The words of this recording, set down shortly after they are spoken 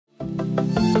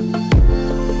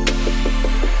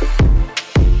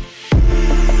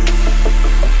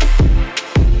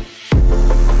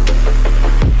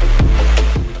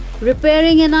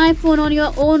Repairing an iPhone on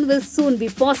your own will soon be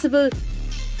possible.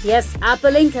 Yes,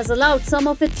 Apple Inc. has allowed some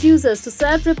of its users to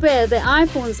self-repair their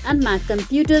iPhones and Mac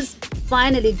computers,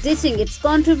 finally ditching its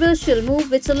controversial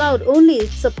move which allowed only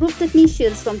its approved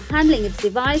technicians from handling its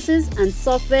devices and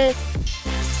software.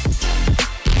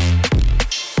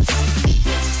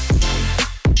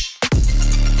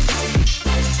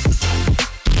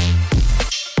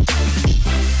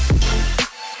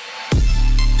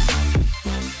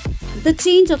 The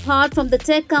change of heart from the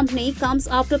tech company comes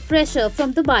after pressure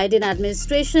from the Biden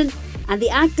administration and the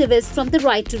activists from the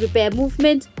Right to Repair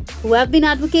movement, who have been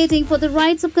advocating for the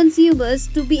rights of consumers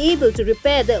to be able to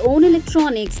repair their own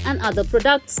electronics and other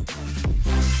products.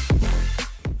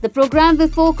 The program will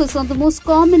focus on the most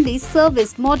commonly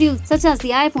serviced modules such as the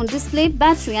iPhone display,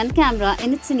 battery and camera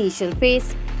in its initial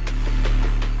phase.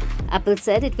 Apple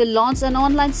said it will launch an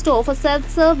online store for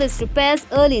self-service repairs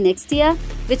early next year,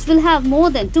 which will have more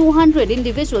than 200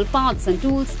 individual parts and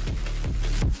tools.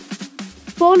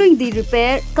 Following the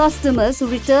repair, customers who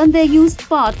return their used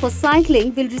part for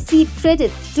cycling will receive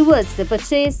credit towards the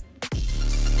purchase.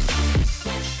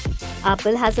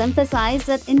 Apple has emphasized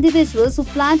that individuals who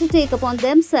plan to take upon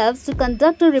themselves to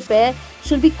conduct a repair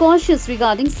should be cautious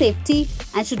regarding safety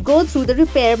and should go through the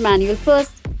repair manual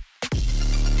first.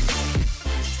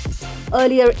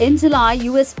 Earlier in July,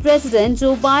 US President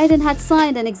Joe Biden had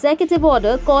signed an executive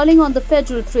order calling on the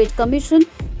Federal Trade Commission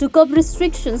to curb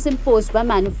restrictions imposed by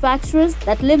manufacturers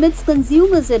that limits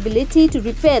consumers' ability to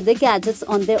repair their gadgets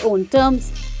on their own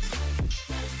terms.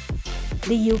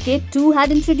 The UK too had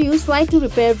introduced right to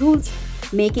repair rules,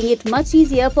 making it much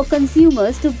easier for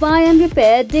consumers to buy and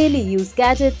repair daily use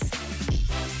gadgets.